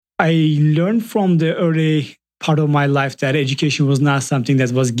I learned from the early part of my life that education was not something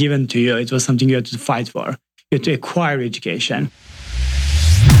that was given to you. It was something you had to fight for. You had to acquire education.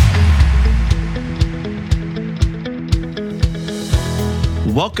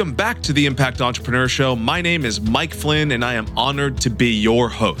 Welcome back to the Impact Entrepreneur Show. My name is Mike Flynn, and I am honored to be your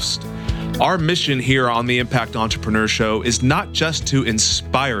host. Our mission here on the Impact Entrepreneur Show is not just to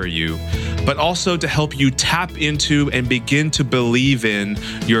inspire you, but also to help you tap into and begin to believe in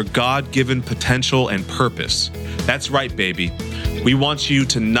your God-given potential and purpose. That's right, baby. We want you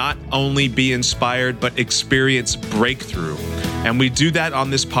to not only be inspired, but experience breakthrough. And we do that on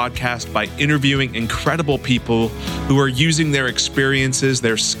this podcast by interviewing incredible people who are using their experiences,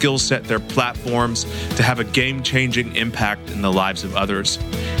 their skill set, their platforms to have a game-changing impact in the lives of others.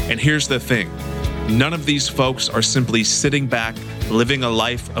 And here's the thing. None of these folks are simply sitting back, living a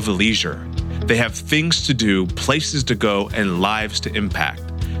life of leisure. They have things to do, places to go, and lives to impact.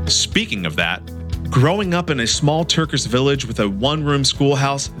 Speaking of that, growing up in a small Turkish village with a one-room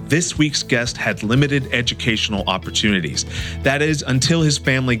schoolhouse, this week's guest had limited educational opportunities. That is, until his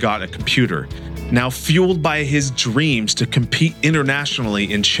family got a computer. Now, fueled by his dreams to compete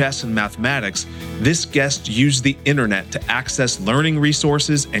internationally in chess and mathematics, this guest used the internet to access learning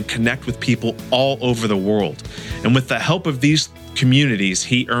resources and connect with people all over the world. And with the help of these communities,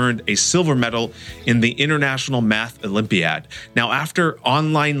 he earned a silver medal in the International Math Olympiad. Now, after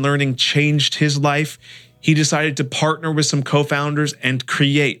online learning changed his life, he decided to partner with some co-founders and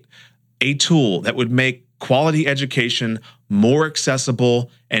create a tool that would make quality education more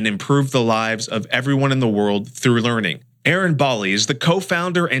accessible and improve the lives of everyone in the world through learning. Eren Bali is the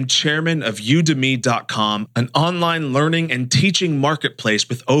co-founder and chairman of Udemy.com, an online learning and teaching marketplace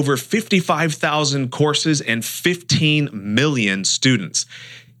with over 55,000 courses and 15 million students.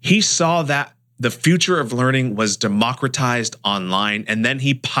 He saw that the future of learning was democratized online, and then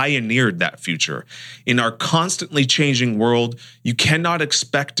he pioneered that future. In our constantly changing world, you cannot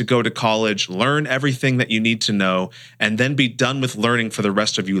expect to go to college, learn everything that you need to know, and then be done with learning for the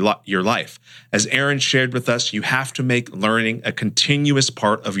rest of your life. As Eren shared with us, you have to make learning a continuous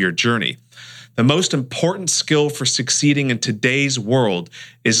part of your journey. The most important skill for succeeding in today's world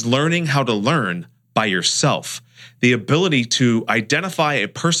is learning how to learn by yourself. The ability to identify a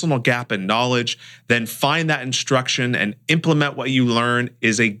personal gap in knowledge, then find that instruction and implement what you learn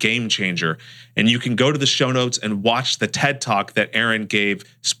is a game changer. And you can go to the show notes and watch the TED Talk that Eren gave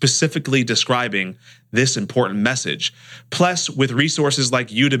specifically describing this important message. Plus, with resources like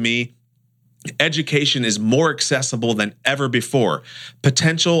Udemy, education is more accessible than ever before.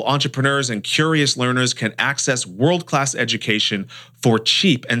 Potential entrepreneurs and curious learners can access world-class education for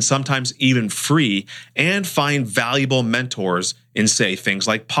cheap and sometimes even free, and find valuable mentors in, say, things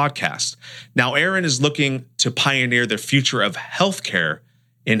like podcasts. Now, Eren is looking to pioneer the future of healthcare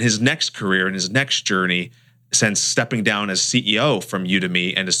in his next career, in his next journey, since stepping down as CEO from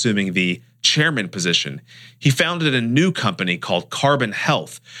Udemy and assuming the chairman position. He founded a new company called Carbon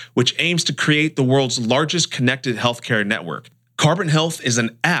Health, which aims to create the world's largest connected healthcare network. Carbon Health is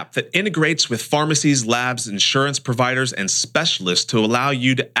an app that integrates with pharmacies, labs, insurance providers, and specialists to allow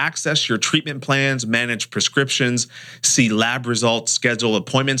you to access your treatment plans, manage prescriptions, see lab results, schedule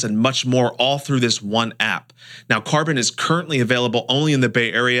appointments, and much more, all through this one app. Now, Carbon is currently available only in the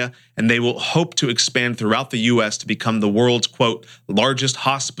Bay Area, and they will hope to expand throughout the U.S. to become the world's, quote, largest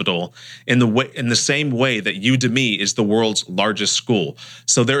hospital in the same way that Udemy is the world's largest school.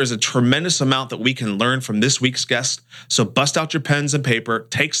 So there is a tremendous amount that we can learn from this week's guest. So bust out your pens and paper,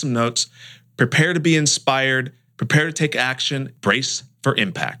 take some notes, prepare to be inspired, prepare to take action, brace for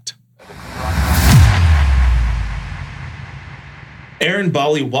impact. Eren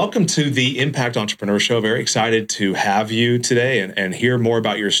Bali, welcome to the Impact Entrepreneur Show. Very excited to have you today and hear more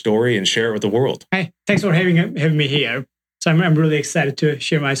about your story and share it with the world. Hi, thanks for having me here. So I'm really excited to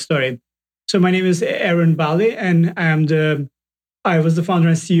share my story. So my name is Eren Bali, and I was the founder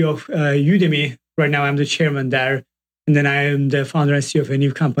and CEO of Udemy. Right now, I'm the chairman there. And then I am the founder and CEO of a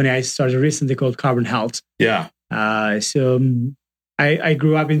new company I started recently called Carbon Health. Yeah. I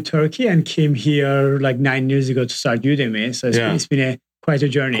grew up in Turkey and came here like 9 years ago to start Udemy. So it's been quite a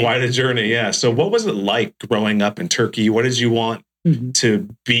journey. Quite a journey, yeah. So what was it like growing up in Turkey? What did you want to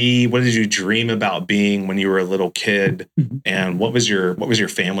be? What did you dream about being when you were a little kid? And what was your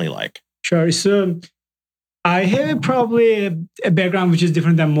family like? Sure. So I have probably a background which is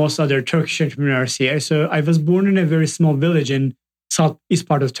different than most other Turkish entrepreneurs here. So I was born in a very small village in southeast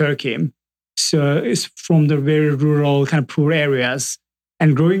part of Turkey. So it's from the very rural, kind of poor areas.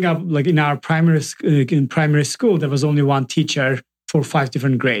 And growing up, like in our primary school, there was only one teacher for 5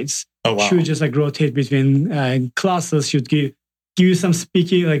 different grades. Oh, wow. She would just like rotate between classes. She would give you some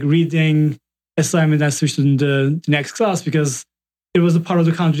speaking, like reading assignment and switch to the next class, because it was a part of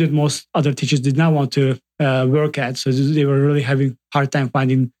the country that most other teachers did not want to work at. So they were really having a hard time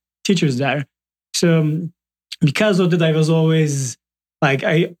finding teachers there. So because of that, I was always like,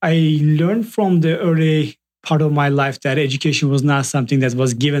 I learned from the early part of my life that education was not something that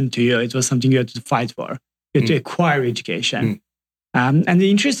was given to you. It was something you had to fight for. You had to acquire education. And the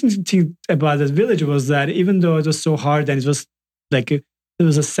interesting thing about that village was that even though it was so hard, and it was like, it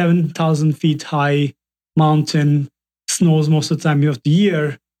was a 7,000 feet high mountain, snows most of the time of the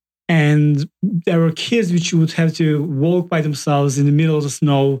year. And there were kids which would have to walk by themselves in the middle of the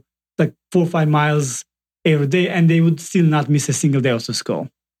snow, like 4 or 5 miles every day, and they would still not miss a single day of the school.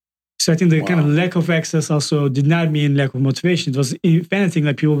 So I think the kind of lack of access also did not mean lack of motivation. It was, if anything,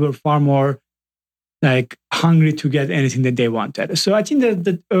 like people were far more like hungry to get anything that they wanted. So I think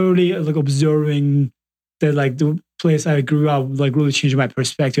that early like observing that like the place I grew up like really changed my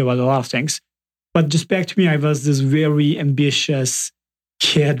perspective about a lot of things. But just back to me, I was this very ambitious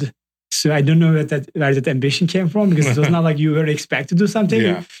kid. So I don't know where that ambition came from, because it was not like you were expected to do something.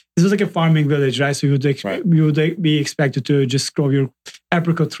 Yeah. This was like a farming village, right? So you would be expected to just grow your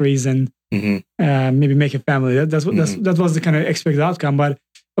apricot trees and maybe make a family. That was the kind of expected outcome. But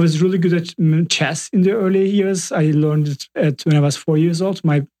I was really good at chess in the early years. I learned it when I was 4 years old.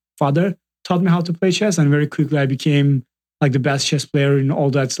 My father taught me how to play chess, and very quickly I became like the best chess player in all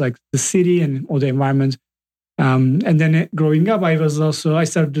that, like the city and all the environment. And then growing up, I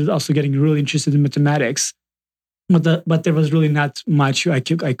started also getting really interested in mathematics, but there was really not much I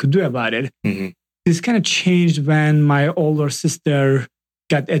could do about it. This kind of changed when my older sister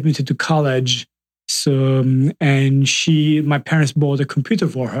got admitted to college. So, and my parents bought a computer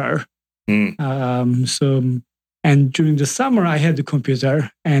for her. And during the summer, I had the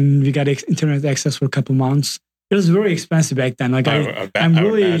computer, and we got internet access for a couple months. It was very expensive back then. Like I'm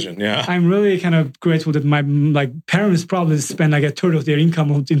really kind of grateful that my parents probably spent like a third of their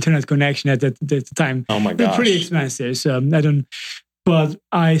income on internet connection at the time. Oh my gosh, it's pretty expensive. So but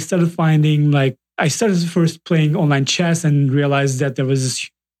I started finding I started first playing online chess and realized that there was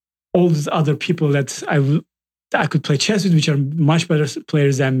all these other people that I could play chess with, which are much better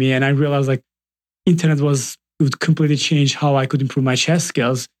players than me. And I realized like internet would completely change how I could improve my chess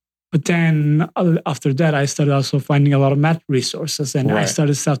skills. But then after that, I started also finding a lot of math resources, and I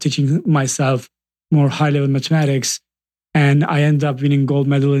started self-teaching myself more high-level mathematics. And I ended up winning gold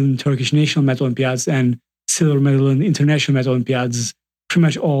medal in Turkish national math Olympiads and silver medal in international math Olympiads, pretty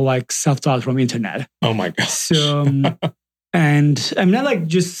much all like self-taught from internet. Oh my gosh. So, and I'm not like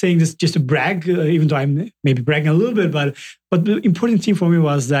just saying this just to brag, even though I'm maybe bragging a little bit, but the important thing for me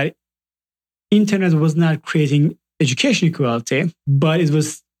was that internet was not creating education equality, but it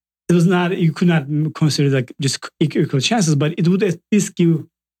was not, you could not consider like just equal chances, but it would at least give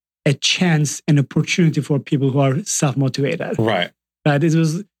a chance, an opportunity for people who are self-motivated. Right. But it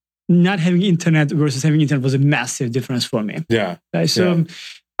was not having internet versus having internet was a massive difference for me. Yeah. Right? So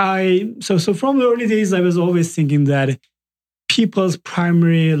so from the early days, I was always thinking that people's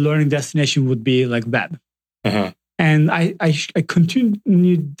primary learning destination would be like web. And I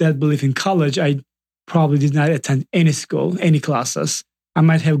continued that belief in college. I probably did not attend any school, any classes. I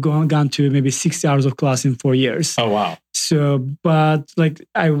might have gone to maybe 60 hours of class in 4 years. Oh, wow. So, but like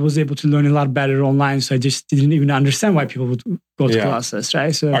I was able to learn a lot better online. So I just didn't even understand why people would go to classes,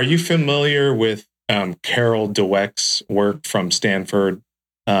 right? So, are you familiar with Carol Dweck's work from Stanford?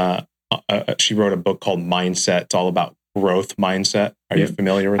 She wrote a book called Mindset. It's all about growth mindset. Are you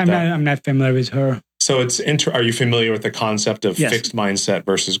familiar with that? I'm not familiar with her. So are you familiar with the concept of fixed mindset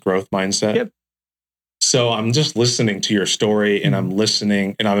versus growth mindset? Yep. So I'm just listening to your story, and I'm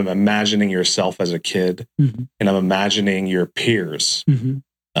listening, and I'm imagining yourself as a kid, and I'm imagining your peers,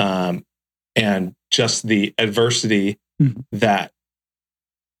 and just the adversity that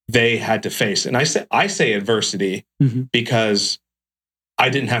they had to face. And I say adversity because I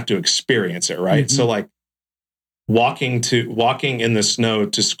didn't have to experience it, right? So like walking in the snow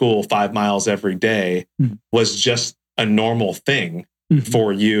to school 5 miles every day was just a normal thing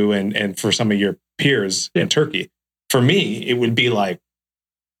for you and for some of your peers in Turkey. For me, it would be like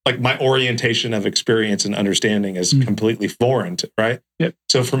my orientation of experience and understanding is completely foreign, right? Yep.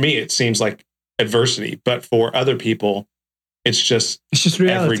 So for me, it seems like adversity, but for other people, it's just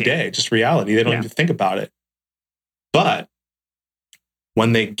reality. Every day, just reality. They don't even think about it. But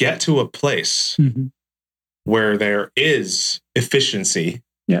when they get to a place where there is efficiency,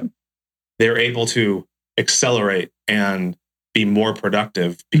 they're able to accelerate and be more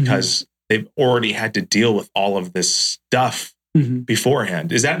productive because they've already had to deal with all of this stuff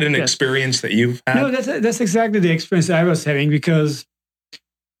beforehand. Is that an experience that you've had? No, that's exactly the experience I was having, because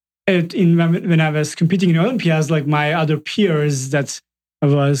when I was competing in Olympiads, like my other peers that I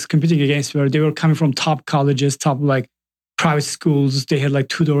was competing against, they were coming from top colleges, top like private schools. They had like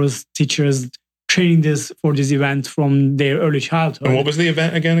tutors, teachers training for this event from their early childhood. And what was the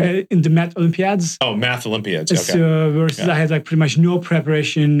event again? In the Math Olympiads. Oh, Math Olympiads. Okay. So versus I had like pretty much no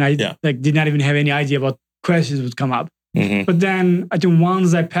preparation. I like did not even have any idea what questions would come up. But then I think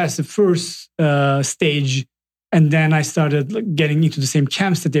once I passed the first stage, and then I started like, getting into the same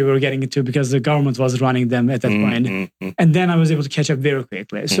camps that they were getting into, because the government was running them at that point. And then I was able to catch up very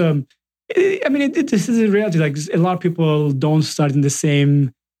quickly. So, I mean, this is a reality. Like a lot of people don't start in the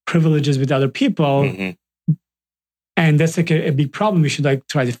same privileges with other people. And that's like a big problem we should like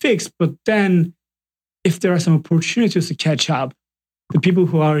try to fix. But then if there are some opportunities to catch up, the people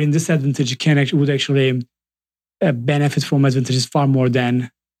who are in disadvantage would actually benefit from advantages far more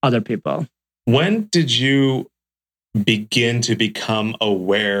than other people. When did you begin to become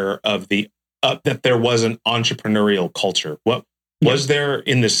aware of that there was an entrepreneurial culture? What was there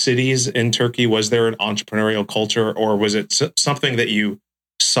in the cities in Turkey? Was there an entrepreneurial culture, or was it something that you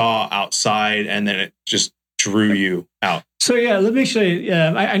saw outside and then it just drew you out? So let me actually.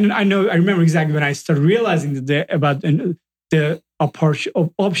 I remember exactly when I started realizing about the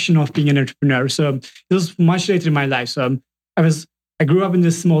option of being an entrepreneur. So it was much later in my life. So I grew up in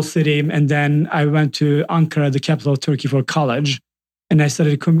this small city, and then I went to Ankara, the capital of Turkey, for college, and I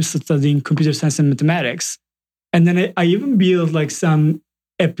started studying computer science and mathematics. And then I even built like some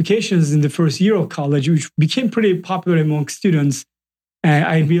applications in the first year of college, which became pretty popular among students.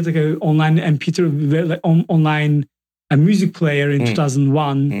 I built like an online MP3, like online music player in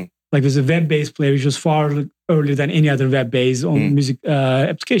 2001. Like it was a web-based player, which was far earlier than any other web-based on music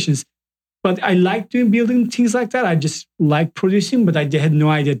applications. But I like building things like that. I just like producing, but I had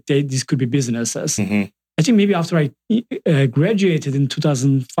no idea that these could be businesses. I think maybe after I graduated in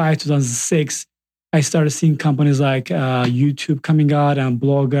 2005, 2006, I started seeing companies like YouTube coming out and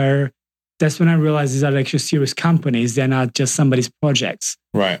Blogger. That's when I realized these are actually serious companies. They're not just somebody's projects.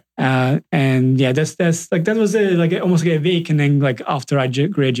 Right. And yeah, that's like that was almost like a awakening like after I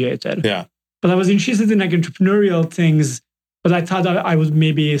graduated. Yeah. But I was interested in like entrepreneurial things. But I thought I would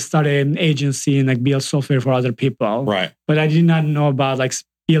maybe start an agency and like build software for other people. Right. But I did not know about like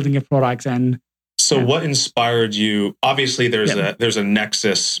building a product. And so what inspired you? Obviously, there's a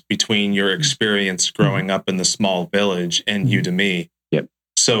nexus between your experience growing up in the small village and Udemy. Yep.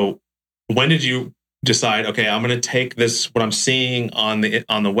 So when did you decide, okay, I'm going to take what I'm seeing on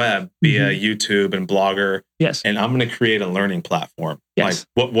the web via YouTube and Blogger, and I'm going to create a learning platform? Yes.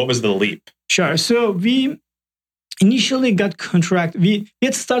 Like what was the leap? Sure. So we initially got contract. We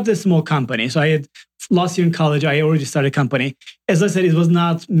had started a small company. So I had last year in college, I already started a company. As I said, it was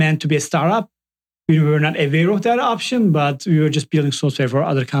not meant to be a startup. We were not aware of that option, but we were just building software for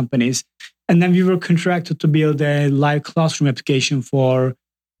other companies. And then we were contracted to build a live classroom application for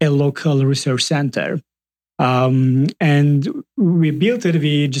a local research center. And we built it.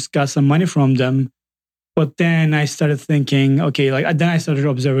 We just got some money from them. But then I started thinking, then I started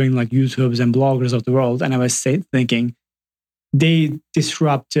observing like YouTubes and bloggers of the world. And I was thinking, they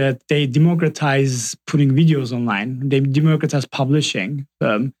disrupted, they democratize putting videos online. They democratize publishing.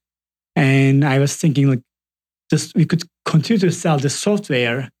 And I was thinking like, we could continue to sell the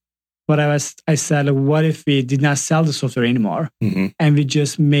software. But I said, what if we did not sell the software anymore? And we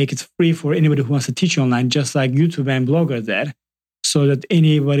just make it free for anybody who wants to teach online, just like YouTube and Blogger did. So that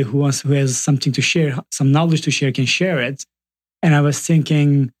anybody who has something to share, some knowledge to share, can share it. And I was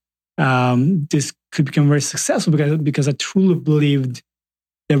thinking this could become very successful because I truly believed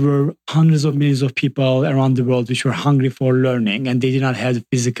there were hundreds of millions of people around the world which were hungry for learning, and they did not have the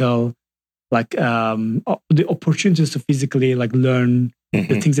physical, the opportunities to physically learn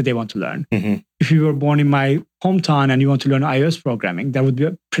the things that they want to learn. If you were born in my hometown and you want to learn iOS programming, there would be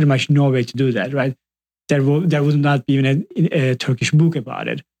pretty much no way to do that, right? There would not be even a Turkish book about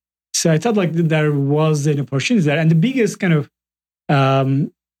it. So I thought there was an opportunity there. And the biggest kind of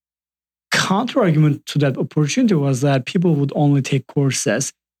counter-argument to that opportunity was that people would only take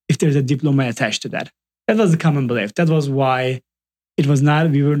courses if there's a diploma attached to that. That was the common belief. That was why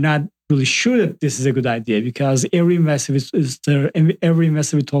we were not really sure that this is a good idea, because every investor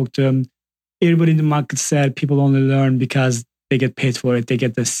we talked to, everybody in the market said people only learn because they get paid for it, they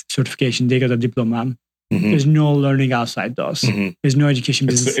get the certification, they get a diploma. There's no learning outside those. There's no education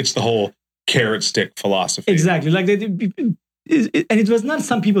business. It's the whole carrot stick philosophy. Exactly. And it was not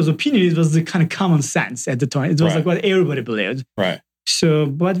some people's opinion. It was the kind of common sense at the time. It was what everybody believed. Right.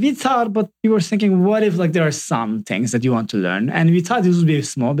 But we were thinking, what if like there are some things that you want to learn? And we thought this would be a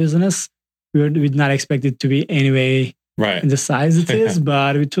small business. We did not expect it to be anyway in the size it is,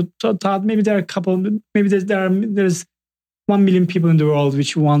 but we thought maybe there are a couple, maybe there's 1 million people in the world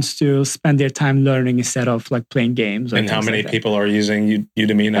which wants to spend their time learning instead of like playing games. And how many people are using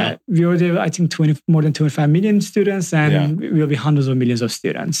Udemy now? We already have, I think, more than 25 million students, and we'll be hundreds of millions of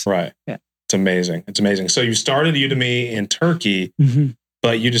students. Right. Yeah. It's amazing. It's amazing. So you started Udemy in Turkey,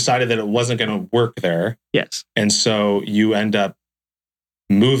 but you decided that it wasn't going to work there. Yes. And so you end up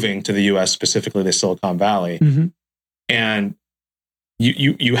moving to the US, specifically the Silicon Valley. And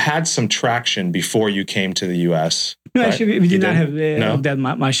you had some traction before you came to the US. No, right? actually, we did not have that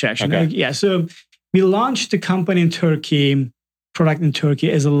much traction. Okay. Yeah, so we launched the company in Turkey, product in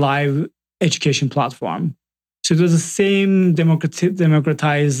Turkey, as a live education platform. So it was the same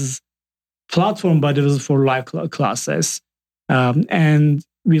democratized platform, but it was for live classes. And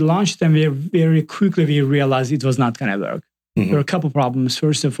we launched them very quickly. We realized it was not going to work. There were a couple problems.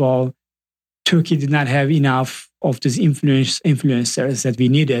 First of all, Turkey did not have enough of these influencers that we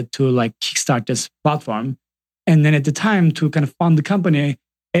needed to like kickstart this platform. And then at the time to kind of fund the company,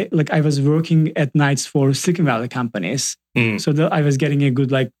 like I was working at nights for Silicon Valley companies. So I was getting a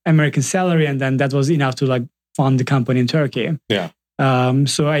good like American salary, and then that was enough to like fund the company in Turkey. Yeah.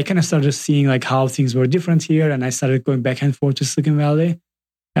 So I kind of started seeing like how things were different here, and I started going back and forth to Silicon Valley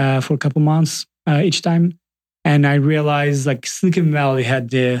for a couple months each time. And I realized like Silicon Valley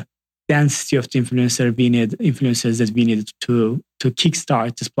had the density of the influencers that we needed to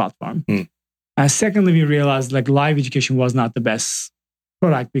kickstart this platform. Secondly, we realized like live education was not the best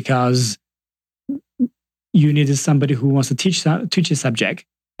product because you needed somebody who wants to teach a subject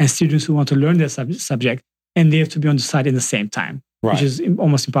and students who want to learn their subject, and they have to be on the site at the same time, which is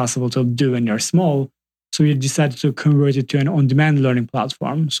almost impossible to do when you're small. So we decided to convert it to an on-demand learning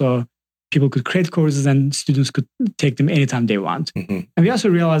platform. So people could create courses and students could take them anytime they want. And we also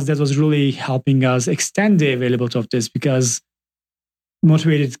realized that was really helping us extend the availability of this because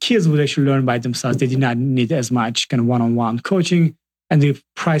motivated kids would actually learn by themselves. They did not need as much kind of one-on-one coaching. And the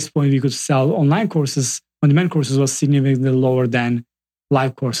price point we could sell online courses, on-demand courses, was significantly lower than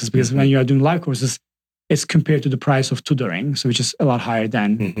live courses because when you are doing live courses, it's compared to the price of tutoring, so which is a lot higher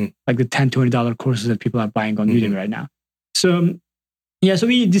than like the $10, $20 courses that people are buying on Udemy right now. So so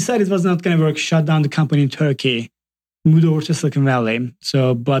we decided it was not going to work, shut down the company in Turkey, moved over to Silicon Valley.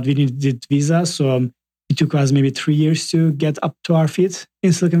 But we needed visa, so it took us maybe 3 years to get up to our feet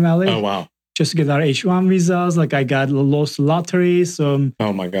in Silicon Valley. Oh, wow. Just to get our H1 visas. Like I got lost lottery. So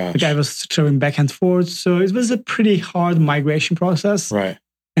oh my gosh. Like I was traveling back and forth. So it was a pretty hard migration process. Right.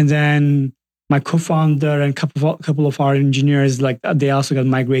 And then my co-founder and couple of our engineers, like they also got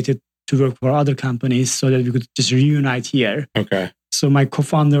migrated to work for other companies so that we could just reunite here. Okay. So my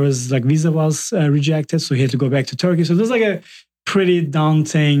co-founder's like visa was rejected. So he had to go back to Turkey. So it was like a pretty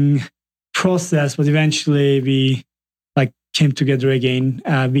daunting process, but eventually we like came together again.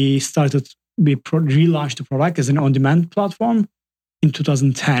 We relaunched the product as an on-demand platform in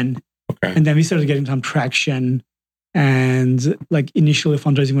 2010. Okay. And then we started getting some traction. And like initially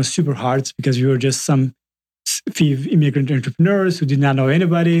fundraising was super hard because we were just some few immigrant entrepreneurs who did not know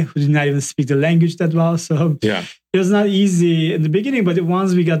anybody, who did not even speak the language that well. So it was not easy in the beginning, but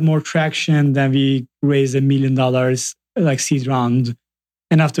once we got more traction, then we raised $1 million like seed round.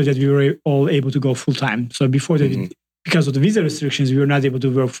 And after that, we were all able to go full time. So before that, because of the visa restrictions, we were not able to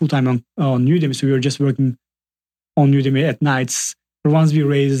work full time on Udemy. So we were just working on Udemy at nights. But once we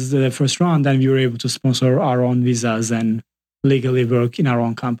raised the first round, then we were able to sponsor our own visas and legally work in our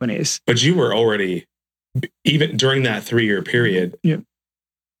own companies. But you were already, even during that 3-year period,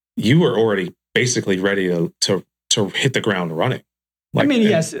 you were already basically ready to hit the ground running. Like,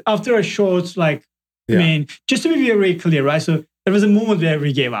 yes, after a short, just to be very clear, right? So there was a moment where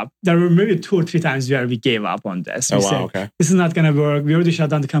we gave up. There were maybe 2 or 3 times where we gave up on this. We said, this is not going to work. We already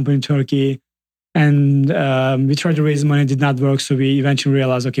shut down the company in Turkey. And we tried to raise money, it did not work. So we eventually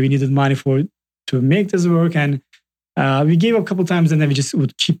realized, okay, we needed money to make this work. And we gave up a couple of times, and then we just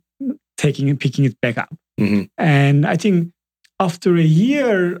would keep picking it back up. And I think after a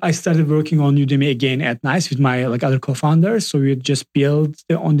year, I started working on Udemy again at night with my other co-founders. So we would just build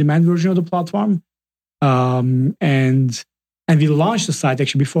the on-demand version of the platform. And we launched the site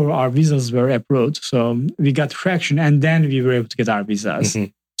actually before our visas were approved. So we got traction, and then we were able to get our visas.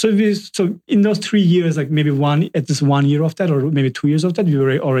 So in those 3 years, like maybe 1 year of that, or maybe 2 years of that, we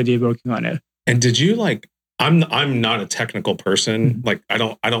were already working on it. And did you I'm not a technical person. Like I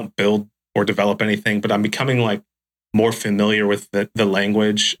don't build or develop anything, but I'm becoming like more familiar with the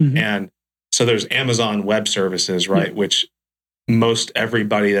language. And so there's Amazon Web Services, right? Which most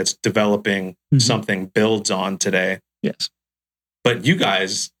everybody that's developing something builds on today. Yes. But you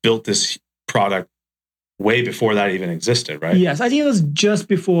guys built this product way before that even existed, right? Yes, I think it was just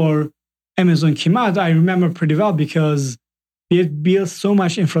before Amazon came out. I remember pretty well because we had built so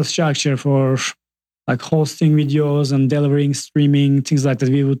much infrastructure for like hosting videos and delivering, streaming, things like that.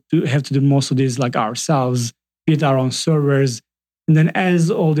 We would have to do most of these like ourselves, build our own servers. And then as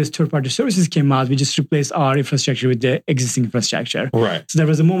all these third-party services came out, we just replaced our infrastructure with the existing infrastructure. Right. So there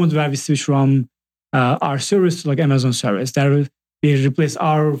was a moment where we switched from our service to like Amazon service. There we replaced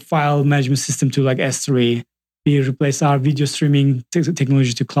our file management system to like S3. We replaced our video streaming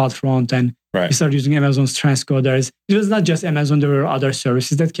technology to CloudFront, and we started using Amazon's transcoders. It was not just Amazon; there were other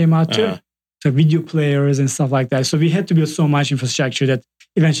services that came out too, so video players and stuff like that. So we had to build so much infrastructure that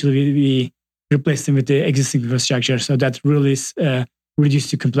eventually we replaced them with the existing infrastructure. So that really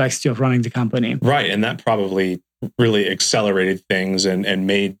reduced the complexity of running the company. Right, and that probably really accelerated things and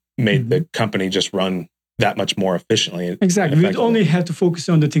made the company just run that much more efficiently. Exactly. We only had to focus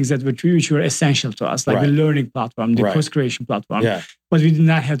on the things that which were essential to us, like the learning platform, the post creation platform. Yeah. But we did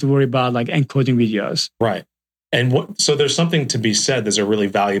not have to worry about like encoding videos. Right. And so there's something to be said. There's a really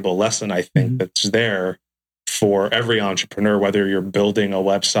valuable lesson, I think, that's there for every entrepreneur, whether you're building a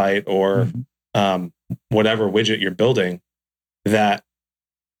website or whatever widget you're building, that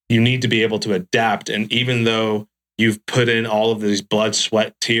you need to be able to adapt. And even though you've put in all of these blood,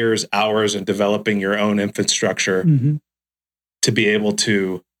 sweat, tears, hours in developing your own infrastructure to be able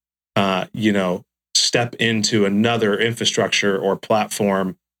to, step into another infrastructure or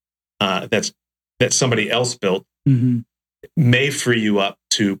platform that somebody else built may free you up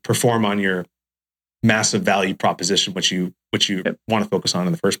to perform on your massive value proposition, which you want to focus on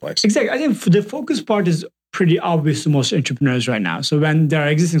in the first place. Exactly. I think the focus part is pretty obvious to most entrepreneurs right now. So when there are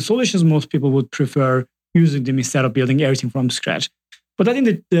existing solutions, most people would prefer using them instead of building everything from scratch. But I think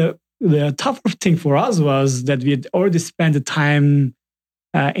that the tougher thing for us was that we had already spent the time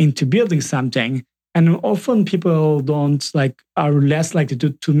into building something. And often people are less likely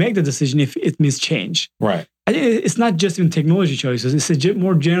to make the decision if it means change. Right. I think it's not just in technology choices. It's a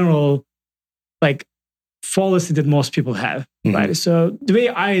more general like fallacy that most people have. Right. So the way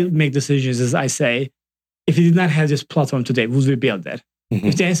I make decisions is I say, if we did not have this platform today, would we build that?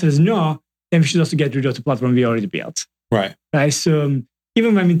 If the answer is no, then we should also get rid of the platform we already built. Right. Right. So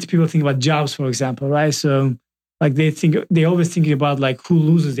even when people think about jobs, for example, right? So like they always thinking about like who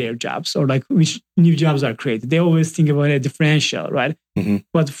loses their jobs or like which new jobs are created. They always think about a differential, right?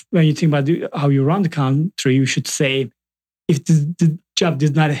 But when you think about how you run the country, you should say, if the job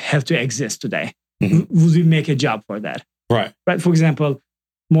did not have to exist today, would we make a job for that? Right. Right. For example,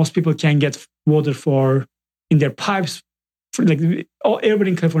 most people can get water in their pipes.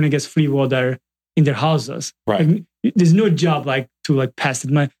 Everybody in California gets free water in their houses. Right. Like, there's no job to pass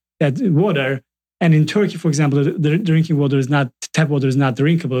that water. And in Turkey, for example, the drinking water is not, tap water is not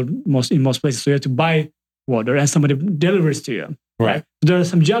drinkable in most places. So you have to buy water and somebody delivers to you. Right. There are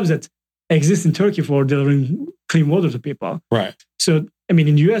some jobs that exist in Turkey for delivering clean water to people. Right. So, I mean,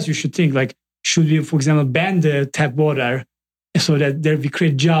 in the US, you should think like, should we, for example, ban the tap water so that we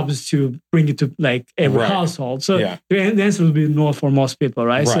create jobs to bring it to like every household? So the answer would be no for most people,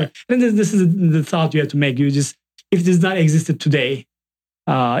 right? So and this is the thought you have to make. If this not existed today,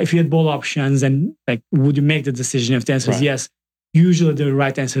 if you had both options, and like, would you make the decision? If the answer is yes, usually the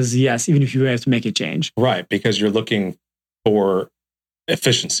right answer is yes, even if you have to make a change. Right, because you're looking for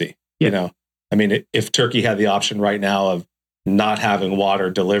efficiency. Yeah. You know, I mean, if Turkey had the option right now of not having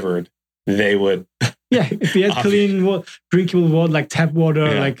water delivered, they would. Yeah, if we had clean, drinkable water, like tap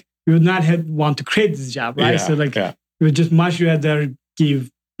water, like you would not want to create this job, right? So like, you would just much rather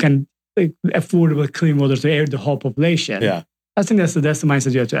give affordable clean water to the whole population. Yeah, I think that's the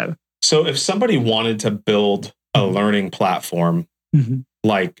mindset you have to have. So if somebody wanted to build a learning platform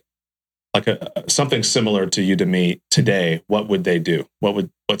like something similar to Udemy today, what would they do? What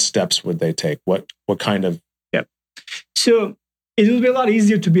steps would they take? What kind of? Yeah. So it will be a lot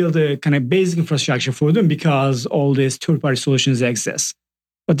easier to build a kind of basic infrastructure for them because all these third-party solutions exist.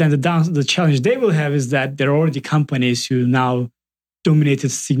 But then the challenge they will have is that there are already companies who now dominated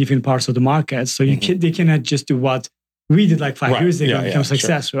significant parts of the market. So they cannot just do what we did like 5 years ago and become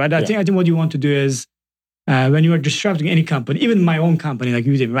successful. Right? I think what you want to do is when you are disrupting any company, even my own company like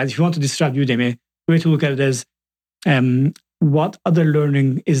Udemy, right? If you want to disrupt Udemy, the way to look at it is what other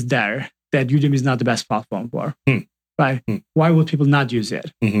learning is there that Udemy is not the best platform for? Right? Why would people not use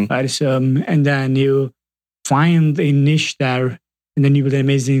it? Right? So, and then you find a niche there, and then you build an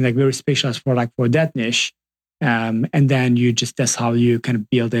amazing, like very specialized product for that niche. And then that's how you kind of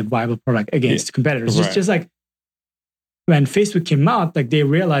build a viable product against competitors. Just like when Facebook came out, like they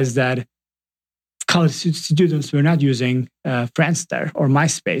realized that college students were not using Friendster or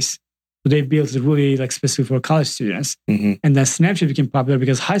MySpace. So they built it really like specific for college students. Mm-hmm. And then Snapchat became popular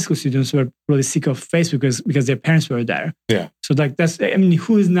because high school students were really sick of Facebook because their parents were there. Yeah. So like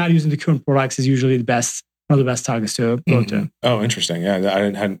who is not using the current products is usually one of the best targets to go to. Oh, interesting. Yeah, I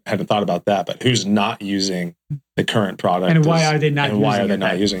hadn't thought about that. But who's not using the current product? And why are they not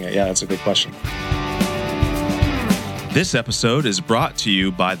using it? Yeah, that's a good question. This episode is brought to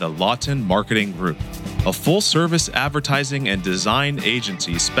you by the Lawton Marketing Group, a full-service advertising and design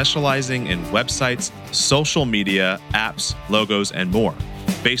agency specializing in websites, social media, apps, logos, and more.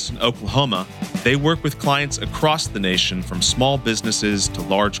 Based in Oklahoma, they work with clients across the nation from small businesses to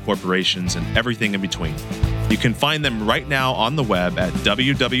large corporations and everything in between. You can find them right now on the web at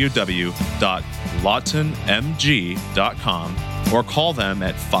www.lawtonmg.com or call them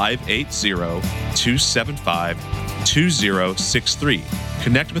at 580-275-2063.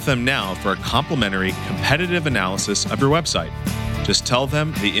 Connect with them now for a complimentary competitive analysis of your website. Just tell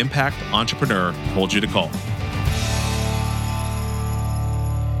them the Impact Entrepreneur told you to call.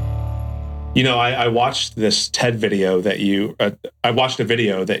 You know, I watched this TED video that I watched a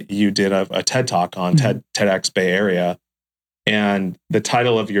video that you did of a TED Talk on TEDx Bay Area. And the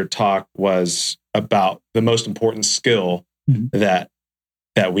title of your talk was about the most important skill that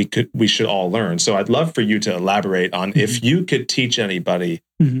we should all learn. So I'd love for you to elaborate on if you could teach anybody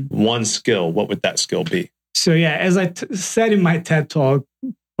one skill, what would that skill be? So yeah, as I said in my TED Talk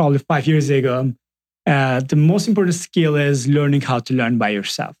probably 5 years ago, the most important skill is learning how to learn by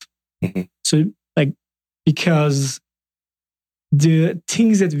yourself. Mm-hmm. So like, because the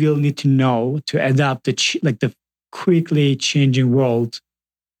things that we'll need to know to adapt the quickly changing world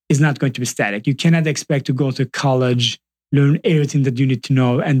is not going to be static. You cannot expect to go to college, learn everything that you need to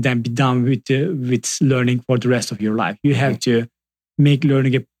know, and then be done with learning for the rest of your life. You have to make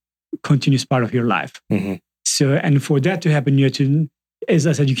learning a continuous part of your life. Mm-hmm. So, and for that to happen, you have to, as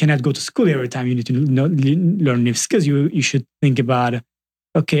I said, you cannot go to school every time. You need to learn new skills. You should think about,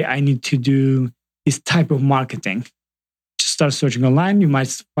 okay, I need to do this type of marketing. Just start searching online. You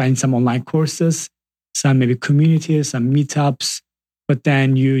might find some online courses, some maybe communities, some meetups, but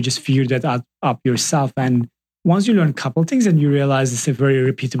then you just figure that out up yourself. And once you learn a couple of things and you realize it's a very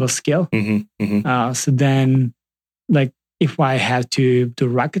repeatable skill. So then, like, if I have to do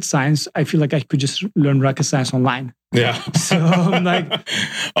rocket science, I feel like I could just learn rocket science online. Yeah. So I'm like,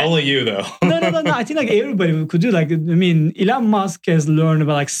 only you though. No. I think like everybody could do. Like, I mean, Elon Musk has learned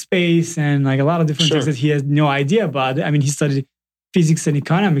about like space and like a lot of different things that he has no idea about. I mean, he studied physics and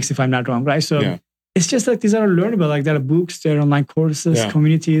economics, if I'm not wrong, right? So it's just like these are learnable. Like there are books, there are online courses,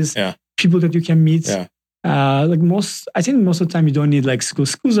 communities, people that you can meet. Yeah. I think most of the time you don't need like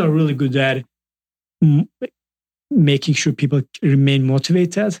schools. Schools are really good at making sure people remain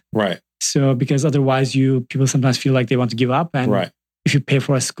motivated. Right. So because otherwise people sometimes feel like they want to give up. And if you pay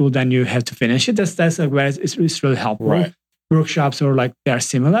for a school, then you have to finish it. That's like where it's really helpful. Right. Workshops are like, they're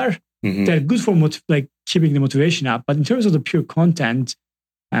similar. They're good for like keeping the motivation up. But in terms of the pure content,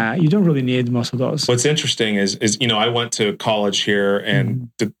 you don't really need most of those. What's interesting is I went to college here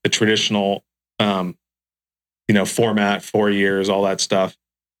and the traditional, format, 4 years, all that stuff.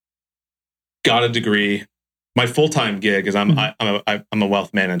 Got a degree. My full-time gig is I'm a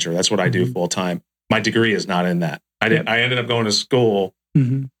wealth manager. That's what I do full-time. My degree is not in that. I ended up going to school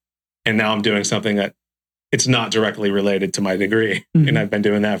and now I'm doing something that it's not directly related to my degree. And I've been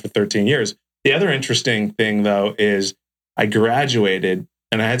doing that for 13 years. The other interesting thing though is I graduated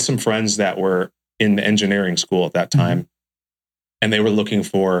and I had some friends that were in the engineering school at that time and they were looking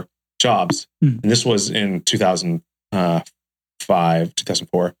for jobs. And this was in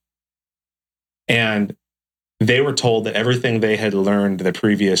 2004. And they were told that everything they had learned the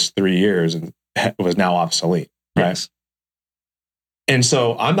previous 3 years was now obsolete. Right. Yes. And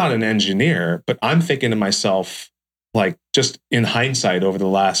so I'm not an engineer, but I'm thinking to myself, like just in hindsight over the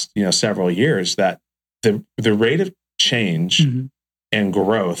last, several years, that the rate of change and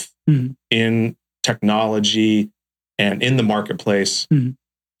growth in technology and in the marketplace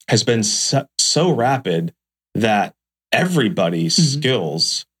has been so rapid that everybody's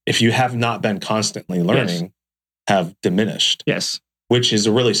skills, if you have not been constantly learning, have diminished. Yes. Which is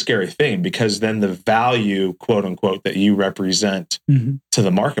a really scary thing because then the value, quote unquote, that you represent to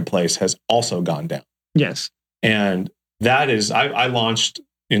the marketplace has also gone down. Yes. And that is, I launched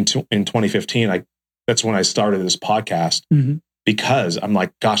in 2015. That's when I started this podcast because I'm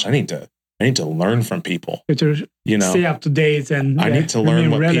like, gosh, I need to learn from people. To stay up to date and I need to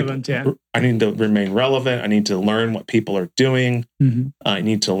learn what relevant. I need to remain relevant. I need to learn what people are doing. I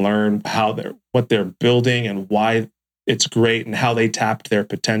need to learn what they're building and why it's great and how they tapped their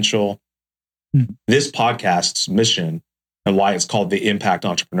potential. This podcast's mission and why it's called the Impact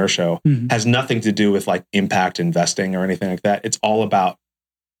Entrepreneur Show has nothing to do with like impact investing or anything like that. It's all about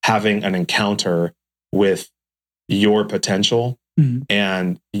having an encounter with your potential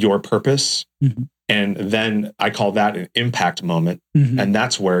and your purpose. And then I call that an impact moment. And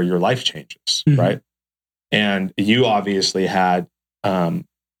that's where your life changes, right? And you obviously had a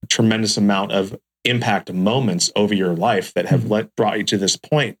tremendous amount of impact moments over your life that have brought you to this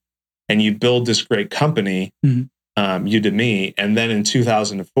point. And you build this great company, Udemy. And then in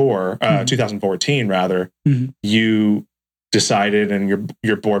 2014 rather, you decided, and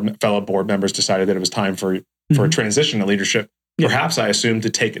your fellow board members decided that it was time for a transition to leadership. Perhaps I assume to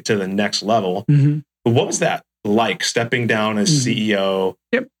take it to the next level. But what was that like, stepping down as CEO?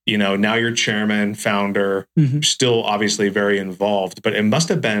 You know, now you're chairman, founder, still obviously very involved, but it must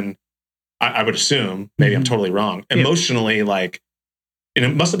have been, I would assume, maybe I'm totally wrong, emotionally like, and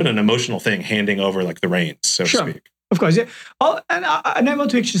it must have been an emotional thing handing over like the reins, so to speak. Of course, yeah. And I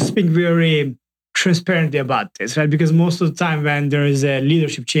want to actually speak very transparently about this, right? Because most of the time when there is a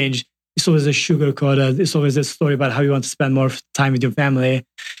leadership change, it's always a sugar coated. It's always a story about how you want to spend more time with your family.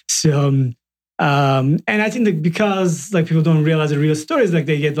 So, and I think that because like people don't realize the real stories, like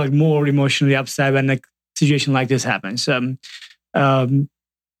they get like more emotionally upset when like situation like this happens.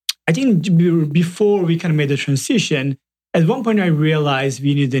 I think before we kind of made the transition, at one point I realized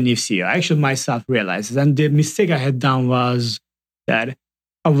we need a new CEO. I actually myself realized it. And the mistake I had done was that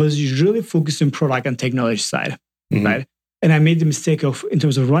I was really focused on product and technology side, right? And I made the mistake of, in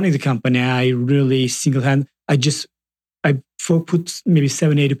terms of running the company, I really I put maybe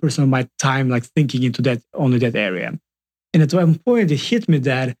 70-80% of my time like thinking into only that area. And at one point it hit me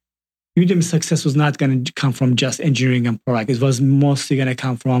that Udemy's success was not going to come from just engineering and product. It was mostly going to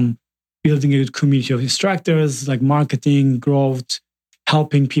come from building a good community of instructors, like marketing, growth,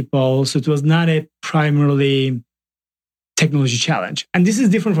 helping people. So it was not a primarily technology challenge. And this is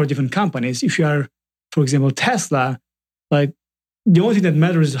different for different companies. If you are, for example, Tesla, like the only thing that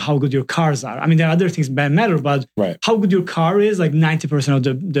matters is how good your cars are. I mean, there are other things that matter, but how good your car is like 90%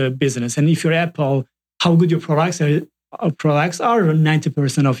 of the business. And if you're Apple, how good your products are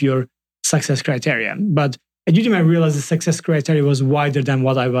 90% of your success criteria. But at Udemy, I realized the success criteria was wider than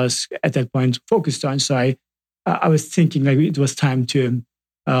what I was at that point focused on. So I was thinking like it was time to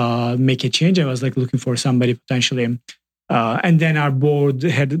make a change. I was like looking for somebody potentially. And then our board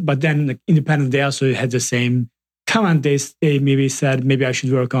had, but then like, independent, they also had the same comment. They maybe said, maybe I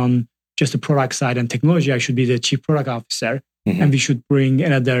should work on just the product side and technology. I should be the chief product officer and we should bring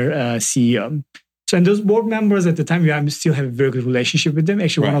another CEO. So, and those board members at the time, I still have a very good relationship with them.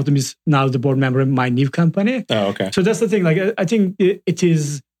 Actually, one of them is now the board member of my new company. Oh, okay. So that's the thing. Like, I think it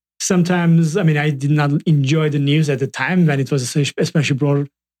is sometimes, I mean, I did not enjoy the news at the time when it was especially brought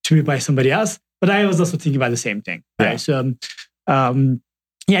to me by somebody else, but I was also thinking about the same thing. Right? So,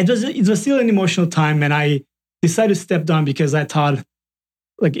 it was still an emotional time, and I decided to step down because I thought,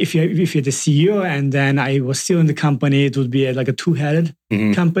 like, if you're the CEO and then I was still in the company, it would be like a two-headed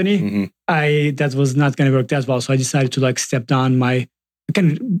company. That was not going to work that well. So I decided to like step down I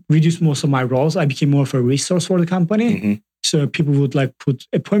kind of reduce most of my roles. I became more of a resource for the company. So people would like put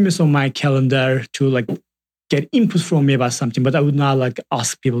appointments on my calendar to like get input from me about something, but I would not like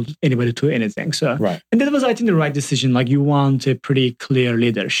ask anybody to do anything. So, and that was, I think, the right decision. Like, you want a pretty clear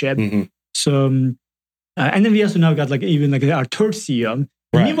leadership. So, and then we also now got like even like our third CEO.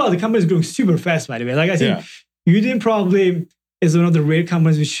 Meanwhile, the company is growing super fast, by the way. Like, I think Udemy probably is one of the rare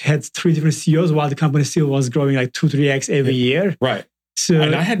companies which had 3 different CEOs while the company still was growing like 2-3x every year. Right. So,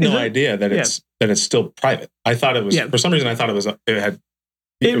 and I had no idea that it's still private. I thought it was, for some reason, I thought it was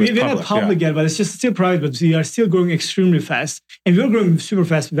we're not public yet, but it's just still private, but we are still growing extremely fast. And we were growing super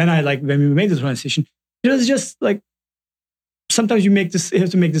fast when we made the transition. It was just like, sometimes you have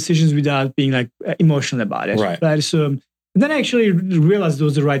to make decisions without being like emotional about it. Right. So then I actually realized it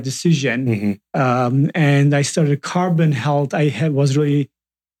was the right decision. And I started Carbon Health. Was really,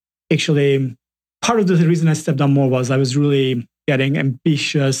 actually, part of the reason I stepped down more was I was really getting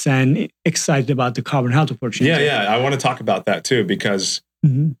ambitious and excited about the Carbon Health opportunity. I want to talk about that too, because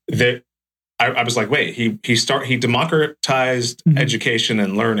I was like, wait, he democratized education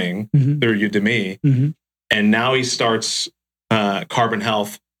and learning through Udemy, and now he starts Carbon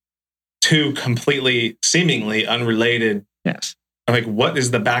Health, 2 completely, seemingly unrelated. Yes. Like, what is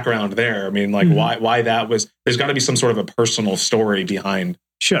the background there? I mean, like, why that was? There's got to be some sort of a personal story behind.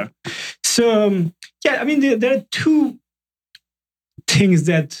 Sure. So I mean, there are 2 things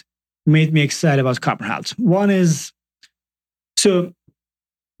that made me excited about Carbon Health. One is, so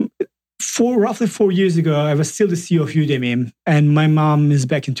roughly 4 years ago, I was still the CEO of Udemy, and my mom is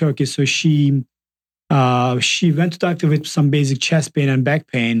back in Turkey. So she went to doctor with some basic chest pain and back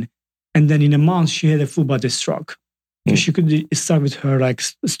pain. And then in a month, she had a full body stroke. So she could start with her like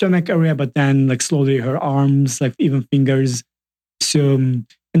stomach area, but then like slowly her arms, like even fingers. So, and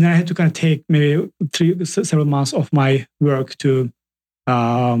then I had to kind of take maybe several months off my work to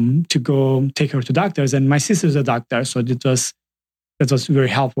go take her to doctors. And my sister's a doctor, so that was very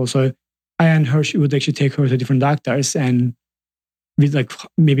helpful. So I and her, she would actually take her to different doctors, and with like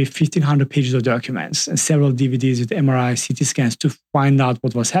maybe 1,500 pages of documents and several DVDs with MRI, CT scans to find out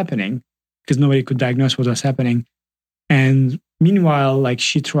what was happening, because nobody could diagnose what was happening. And meanwhile, like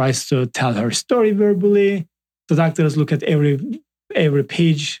she tries to tell her story verbally. The doctors look at every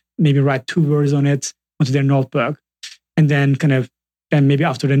page, maybe write 2 words on it onto their notebook, and then maybe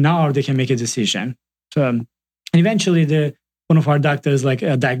after an hour they can make a decision. So, and eventually one of our doctors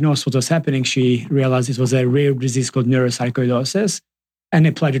diagnosed what was happening. She realized it was a rare disease called neurosarcoidosis, and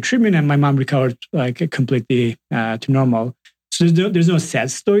applied the treatment, and my mom recovered like completely to normal. So there's no sad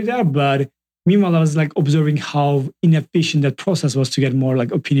story there, but meanwhile, I was like observing how inefficient that process was to get more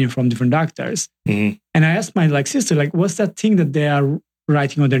like opinion from different doctors. Mm-hmm. And I asked my sister, what's that thing that they are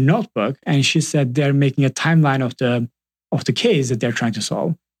writing on their notebook? And she said they're making a timeline of the case that they're trying to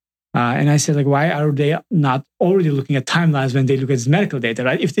solve. And I said, why are they not already looking at timelines when they look at this medical data,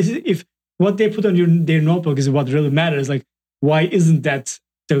 right? If what they put on their notebook is what really matters, why isn't that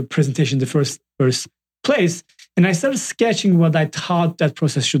the presentation in the first place? And I started sketching what I thought that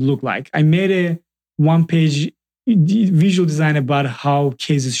process should look like. I made a 1-page visual design about how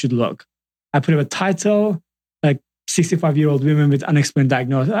cases should look. I put up a title, 65-year-old women with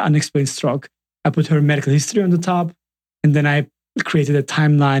unexplained stroke. I put her medical history on the top, and then I created a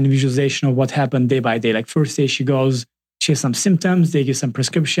timeline visualization of what happened day by day. First day she goes, she has some symptoms, they give some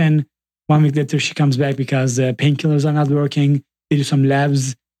prescription. 1 week later, she comes back because painkillers are not working. They do some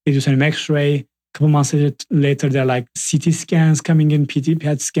labs, they do some x-ray. A couple months later, there are CT scans coming in,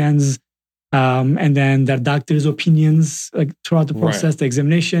 PET scans, and then their doctor's opinions throughout the process, the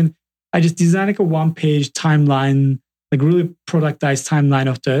examination. I just designed a 1-page timeline, really productized timeline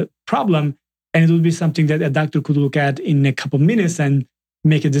of the problem. And it would be something that a doctor could look at in a couple minutes and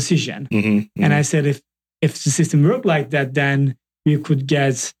make a decision. Mm-hmm, mm-hmm. And I said, if the system worked like that, then you could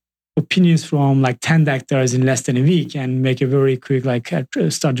get opinions from 10 doctors in less than a week and make a very quick,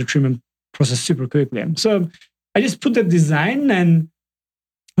 start the treatment process super quickly. So I just put that design,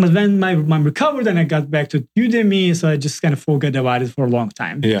 but when my mom recovered and I got back to Udemy, so I just kind of forgot about it for a long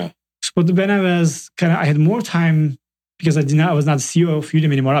time. Yeah. But when I had more time, because I was not CEO of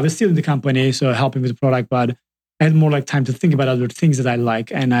Udemy anymore. I was still in the company, so helping with the product, but I had more time to think about other things that I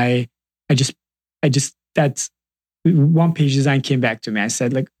like. And I just that 1-page design came back to me. I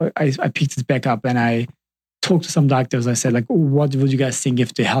said, I picked it back up and I talked to some doctors. I said, what would you guys think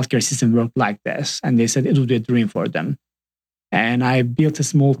if the healthcare system worked like this? And they said it would be a dream for them. And I built a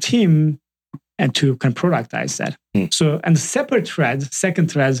small team and to kind of productize that. So, and the second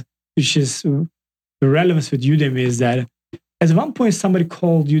thread, which is the relevance with Udemy, is that at one point somebody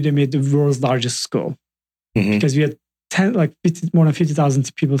called Udemy the world's largest school, because we had more than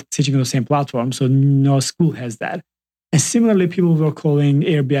 50,000 people teaching on the same platform. So no school has that. And similarly, people were calling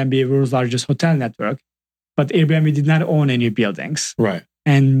Airbnb the world's largest hotel network, but Airbnb did not own any buildings. Right.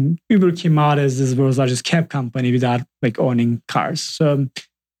 And Uber came out as this world's largest cab company without owning cars. So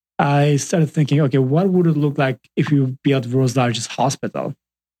I started thinking, okay, what would it look like if you built the world's largest hospital?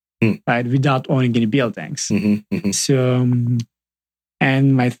 Right, without owning any buildings. Mm-hmm, mm-hmm. So,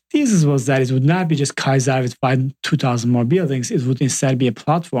 and my thesis was that it would not be just Kaiser with 2,000 more buildings. It would instead be a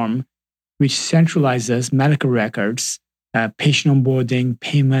platform which centralizes medical records, patient onboarding,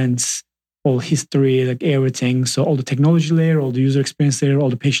 payments, all history, everything. So all the technology layer, all the user experience layer,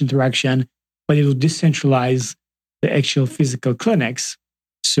 all the patient interaction, but it would decentralize the actual physical clinics.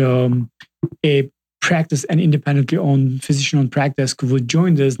 So a practice and independently owned physician-owned practice would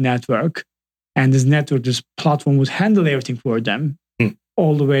join this network, and this platform would handle everything for them,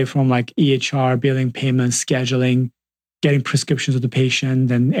 all the way from EHR, billing, payments, scheduling, getting prescriptions to the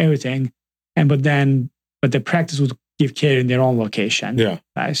patient, and everything. But the practice would give care in their own location. Yeah.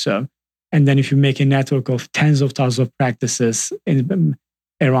 Right? So, and then if you make a network of tens of thousands of practices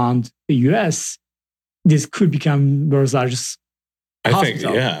around the US, this could become the world's largest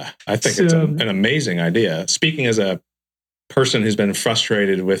hospital. I think it's an amazing idea. Speaking as a person who's been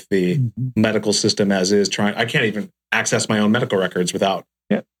frustrated with the medical system as is, I can't even access my own medical records without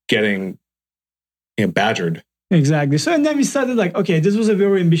getting badgered. Exactly. So, and then we started okay, this was a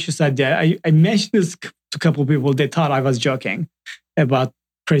very ambitious idea. I mentioned this to a couple of people. They thought I was joking about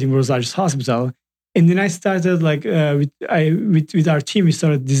creating world's largest hospital. And then I started with our team, we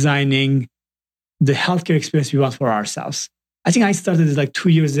started designing the healthcare experience we want for ourselves. I think I started it like 2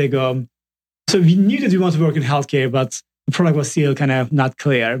 years ago. So we knew that we want to work in healthcare, but the product was still kind of not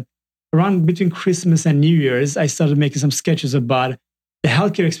clear. Around between Christmas and New Year's, I started making some sketches about the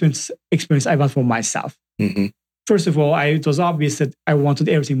healthcare experience I want for myself. Mm-hmm. First of all, it was obvious that I wanted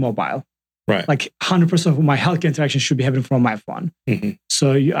everything mobile. Right. Like 100% of my healthcare interaction should be happening from my phone. Mm-hmm.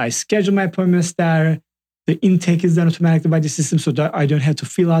 So I schedule my appointments there. The intake is done automatically by the system so that I don't have to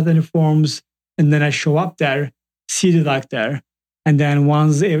fill out any forms. And then I show up there, see the doctor. And then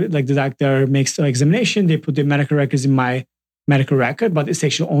once the doctor makes the examination, they put the medical records in my medical record, but it's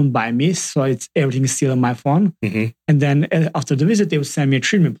actually owned by me. So everything is still on my phone. Mm-hmm. And then after the visit, they would send me a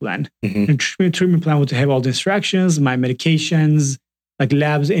treatment plan. Mm-hmm. And treatment plan would have all the instructions, my medications, like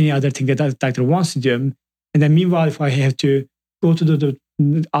labs, any other thing that the doctor wants to do. And then meanwhile, if I have to go to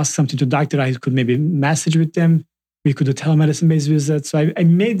ask something to the doctor, I could maybe message with them. We could do telemedicine-based visits. So I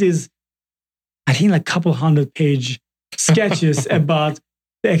made this, I think like couple 100-page sketches about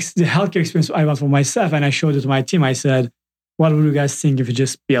the healthcare experience I want for myself. And I showed it to my team. I said, what would you guys think if you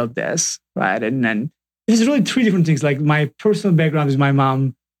just built this, right? And then it's really 3 different things. Like my personal background is my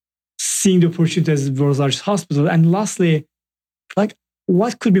mom seeing the opportunity as the world's largest hospital. And lastly, like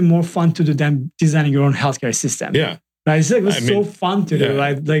what could be more fun to do than designing your own healthcare system? Yeah. Right? It's like, it was so fun to do,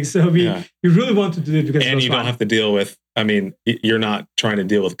 right? Like, so we really wanted to do it because it was you fun. don't have to deal with, you're not trying to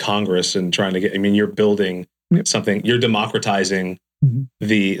deal with Congress and trying to get, you're building something, you're democratizing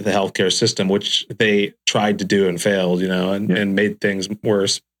the healthcare system, which they tried to do and failed, and made things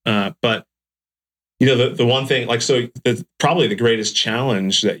worse. But, the one thing, probably the greatest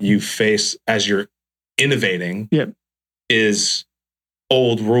challenge that you face as you're innovating is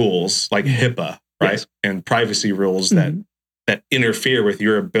old rules like HIPAA, right? Yes. And privacy rules that interfere with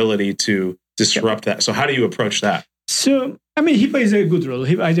your ability to disrupt that. So how do you approach that? So, HIPAA is a good rule.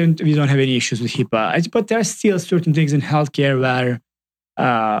 We don't have any issues with HIPAA, but there are still certain things in healthcare where,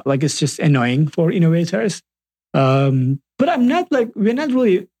 it's just annoying for innovators. But we're not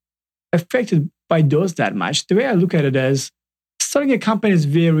really affected by those that much. The way I look at it is, starting a company is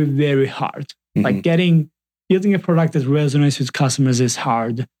very, very hard. Mm-hmm. Like building a product that resonates with customers is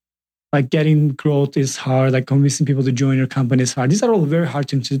hard. Like getting growth is hard. Like convincing people to join your company is hard. These are all very hard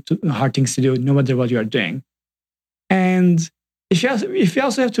things to do, no matter what you are doing. And if you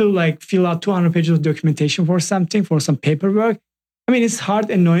also have to fill out 200 pages of documentation for something, for some paperwork, it's hard,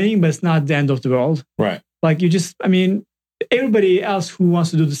 annoying, but it's not the end of the world. Right. Everybody else who wants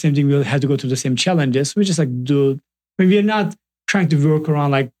to do the same thing will have to go through the same challenges. We just we're not trying to work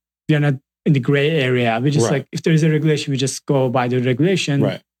around, we are not in the gray area. We just if there is a regulation, we just go by the regulation.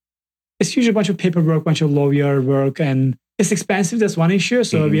 Right. It's usually a bunch of paperwork, bunch of lawyer work, and it's expensive. That's one issue.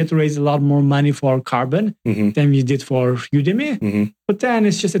 So we had to raise a lot more money for Carbon than we did for Udemy. Mm-hmm. But then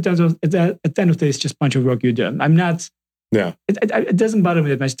it's just at the end of the day, it's just a bunch of work you do. I'm not. Yeah. It doesn't bother me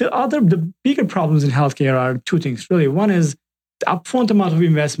that much. The bigger problems in healthcare are 2 things really. One is the upfront amount of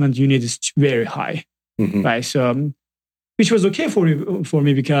investment you need is very high, right? So, which was okay for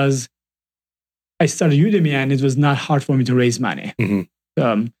me because I started Udemy and it was not hard for me to raise money.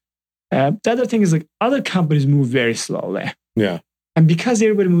 Mm-hmm. The other thing is other companies move very slowly. Yeah. And because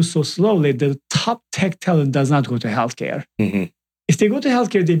everybody moves so slowly, the top tech talent does not go to healthcare. Mm-hmm. If they go to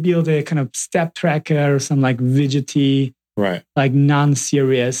healthcare, they build a kind of step tracker or some widgety,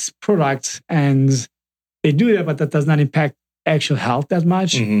 non-serious product. And they do that, but that does not impact actual health that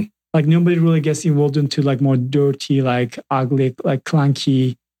much. Mm-hmm. Nobody really gets involved into more dirty, ugly,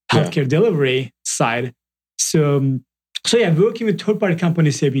 clunky healthcare delivery side. So working with third-party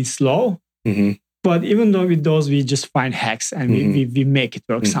companies have been slow. Mm-hmm. But even though with those, we just find hacks and we make it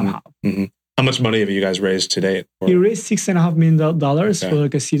work somehow. Mm-hmm. How much money have you guys raised to date? We raised $6.5 million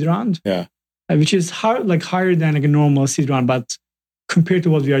for a seed round. Yeah. Which is higher than a normal seed round, but compared to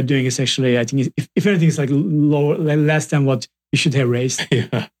what we are doing, it's actually, I think, if anything, it's lower, less than what you should have raised.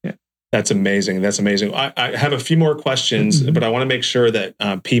 Yeah. That's amazing. I have a few more questions, but I want to make sure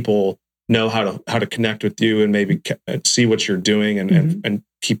that people know how to connect with you and maybe see what you're doing and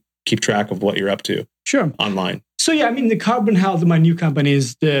keep track of what you're up to. Sure. Online. So the Carbon Health, my new company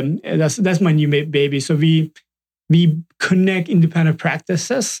is that's my new baby. So we connect independent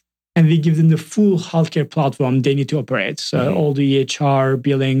practices and we give them the full healthcare platform they need to operate. So all the EHR,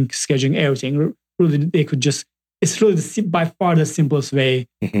 billing, scheduling, everything. Really, they could just. It's really by far the simplest way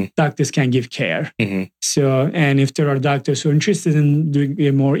doctors can give care. Mm-hmm. So, and if there are doctors who are interested in doing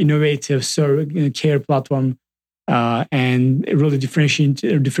a more innovative care platform and really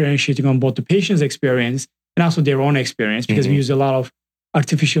differentiating on both the patient's experience and also their own experience, because we use a lot of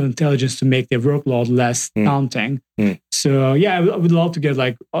artificial intelligence to make their workload less daunting. So yeah, I would love to get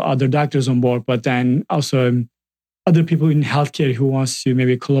like other doctors on board, but then also other people in healthcare who wants to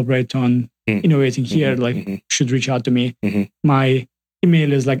maybe collaborate on innovating here, should reach out to me. My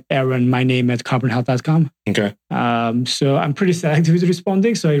email is like Eren, my name at carbonhealth.com. Okay. So I'm pretty selective with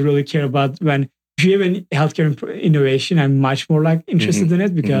responding. So I really care about if you have any healthcare innovation, I'm much more like interested in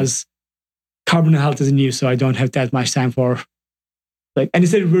it because Carbon Health is new. So I don't have that much time for and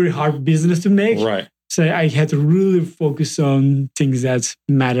it's a very hard business to make. Right. So I had to really focus on things that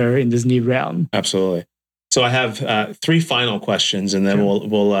matter in this new realm. Absolutely. So I have 3 final questions, and then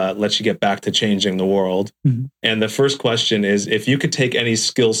we'll let you get back to changing the world. And the first question is, if you could take any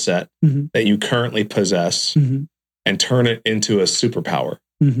skill set that you currently possess and turn it into a superpower,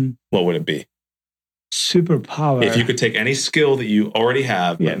 what would it be? Superpower. If you could take any skill that you already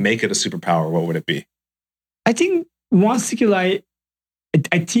have, but make it a superpower, what would it be? I think one skill I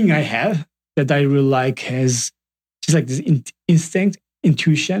think I have that I really like has just like this instinct,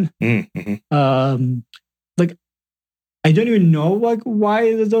 intuition. Like I don't even know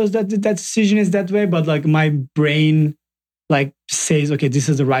why that decision is that way, but like my brain like says, okay, this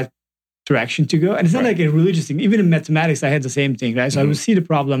is the right direction to go. And it's not like a religious thing. Even in mathematics, I had the same thing, right? So I would see the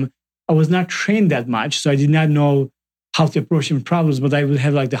problem. I was not trained that much, so I did not know how to approach different problems, but I would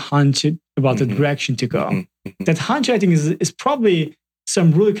have like the hunch about the direction to go. That hunch, I think, is probably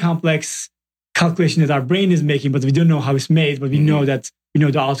some really complex calculation that our brain is making, but we don't know how it's made, but we know that we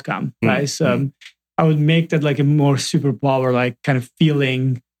know the outcome, right? So I would make that like a more superpower, like kind of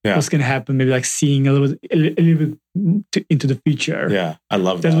feeling what's going to happen, maybe like seeing a little bit into the future. Yeah, I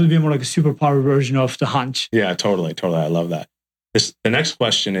love that. That would be more like a superpower version of the hunch. Yeah, totally. I love that. The next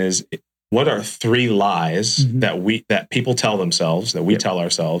question is, what are 3 lies that people tell themselves, that we tell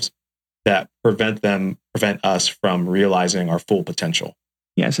ourselves, that prevent us from realizing our full potential?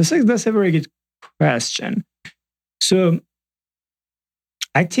 Yeah, so that's a very good question. So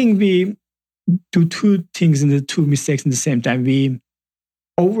I think we do 2 things and the 2 mistakes at the same time. We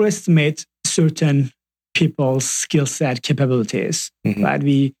overestimate certain people's skill set capabilities, right?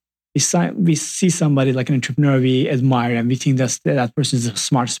 We see somebody like an entrepreneur we admire, and we think that person is the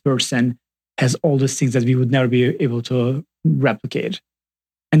smartest person, has all those things that we would never be able to replicate.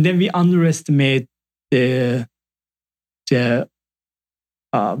 And then we underestimate the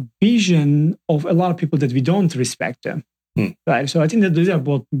vision of a lot of people that we don't respect them, right? So I think that those are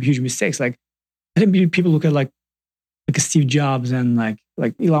both huge mistakes. Like I think people look at like Steve Jobs and like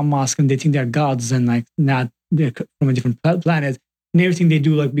Elon Musk, and they think they're gods and like not they're from a different planet. And everything they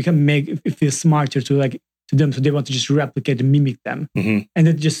do like make it feel smarter to them, so they want to just replicate and mimic them, and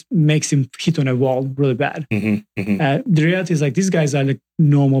it just makes him hit on a wall really bad. The reality is like these guys are like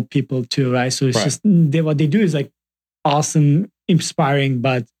normal people too, right? So it's just what they do is like awesome, inspiring,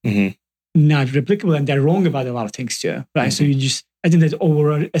 but not replicable, and they're wrong about a lot of things too, right? So I think that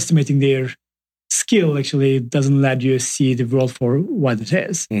overestimating their skill actually doesn't let you see the world for what it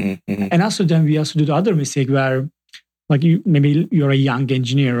is. And also then we also do the other mistake where like maybe you're a young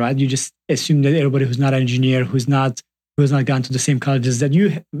engineer, right? You just assume that everybody who's not an engineer, who has not gone to the same colleges that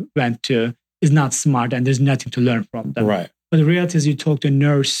you went to, is not smart, and there's nothing to learn from them. Right. But the reality is, you talk to a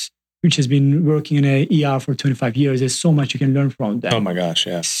nurse which has been working in an ER for 25 years. There's so much you can learn from them. Oh my gosh,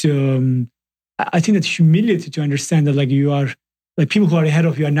 yeah. So I think that humility to understand that like you are like people who are ahead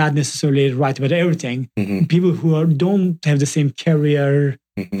of you are not necessarily right about everything. People who don't have the same career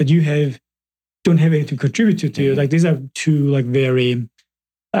that you have, don't have anything to contribute to you. Like these are 2 like very,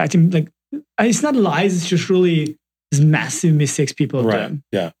 I think like it's not lies. It's just really these massive mistakes people do.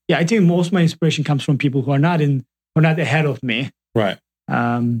 Yeah. I think most of my inspiration comes from people who are not ahead of me. Right.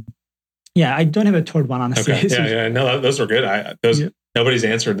 I don't have a third one, honestly. Okay. No, those were good. Nobody's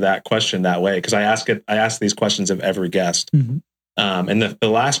answered that question that way, because I ask these questions of every guest. And the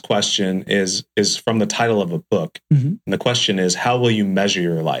last question is from the title of a book, and the question is, how will you measure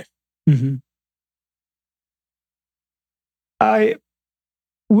your life? I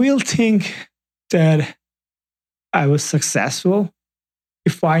will think that I was successful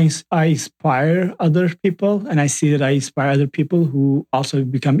if I inspire other people, and I see that I inspire other people who also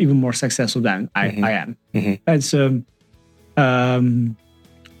become even more successful than I am. And so, when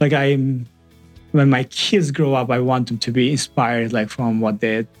my kids grow up, I want them to be inspired like from what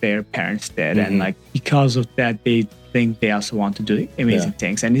their parents did, and like because of that, they think they also want to do amazing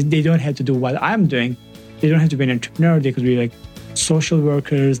things. And they don't have to do what I'm doing. They don't have to be an entrepreneur. They could be like social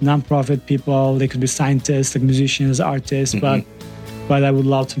workers, nonprofit people. They could be scientists, like musicians, artists. But I would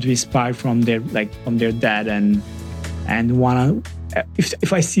love them to be inspired from their dad, and wanna.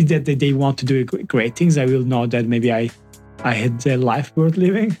 If I see that they want to do great things, I will know that maybe I I had a life worth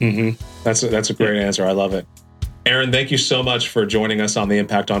living. That's a great answer. I love it. Eren, thank you so much for joining us on the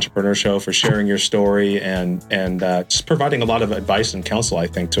Impact Entrepreneur Show, for sharing your story and just providing a lot of advice and counsel, I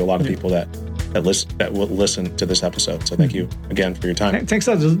think, to a lot of people that will listen to this episode. So thank you again for your time. Thanks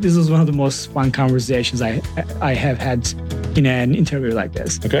a lot. This was one of the most fun conversations I have had in an interview like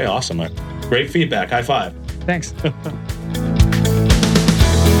this. Okay, awesome. Great feedback. High five. Thanks.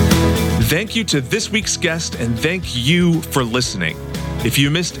 Thank you to this week's guest, and thank you for listening. If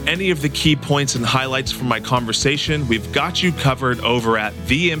you missed any of the key points and highlights from my conversation, we've got you covered over at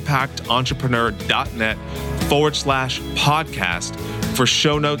theimpactentrepreneur.net/podcast for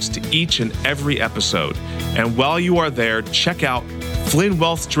show notes to each and every episode. And while you are there, check out Flynn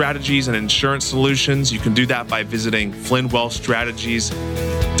Wealth Strategies and Insurance Solutions. You can do that by visiting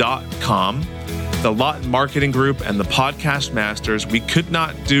flynnwealthstrategies.com. The Lot Marketing Group and the Podcast Masters. We could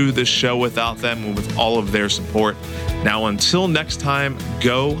not do this show without them and with all of their support. Now, until next time,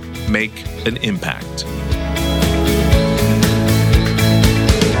 go make an impact.